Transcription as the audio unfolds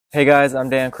Hey guys, I'm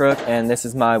Dan Kruk and this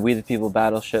is my We the People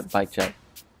Battleship bike check.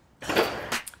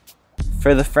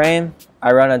 For the frame,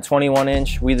 I run a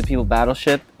 21-inch We the People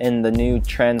Battleship in the new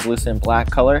translucent black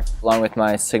color, along with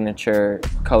my signature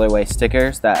colorway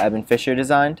stickers that Evan Fisher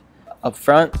designed. Up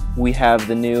front, we have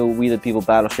the new We the People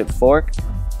Battleship fork.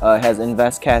 It has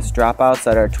InvestCast dropouts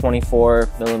that are 24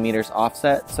 millimeters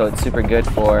offset, so it's super good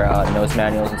for nose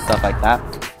manuals and stuff like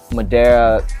that.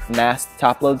 Madera Mast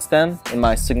Topload stem in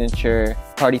my signature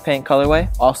party paint colorway.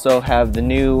 Also have the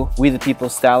new We the People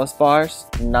Stallis bars,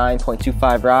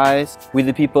 9.25 rise, We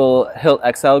the People Hilt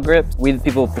XL grips, We the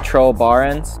People Patrol bar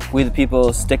ends, We the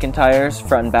People Stickin tires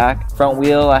front and back. Front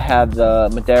wheel, I have the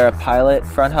Madera Pilot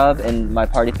front hub in my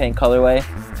party paint colorway.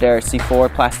 There are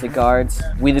C4 plastic guards.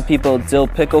 We the People Dill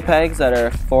Pickle pegs that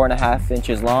are 4.5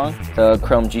 inches long, the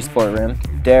chrome Gsport rim.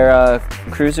 Madera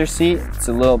cruiser seat, it's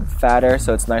a little fatter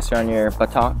so it's nicer on your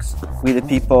buttocks. We the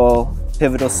People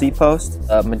pivotal seat post.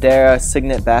 Madera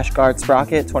Signet bash guard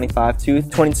sprocket, 25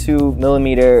 tooth, 22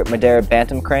 millimeter Madera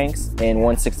Bantam cranks in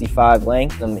 165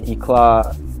 length. Some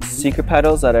Éclat secret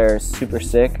pedals that are super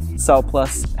sick. Salt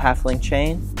Plus half link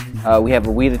chain. We have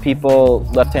a We the People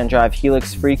left-hand drive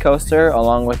Helix free coaster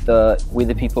along with the We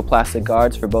the People plastic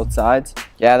guards for both sides.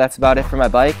 Yeah, that's about it for my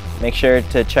bike. Make sure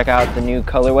to check out the new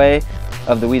colorway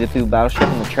of the We the People Battleship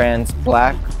in the trans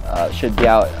black. Should be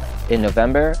out in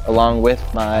November, along with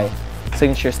my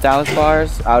signature Stallis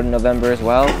bars out in November as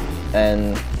well.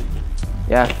 And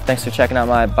yeah, thanks for checking out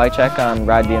my bike check on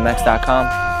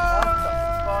ridebmx.com.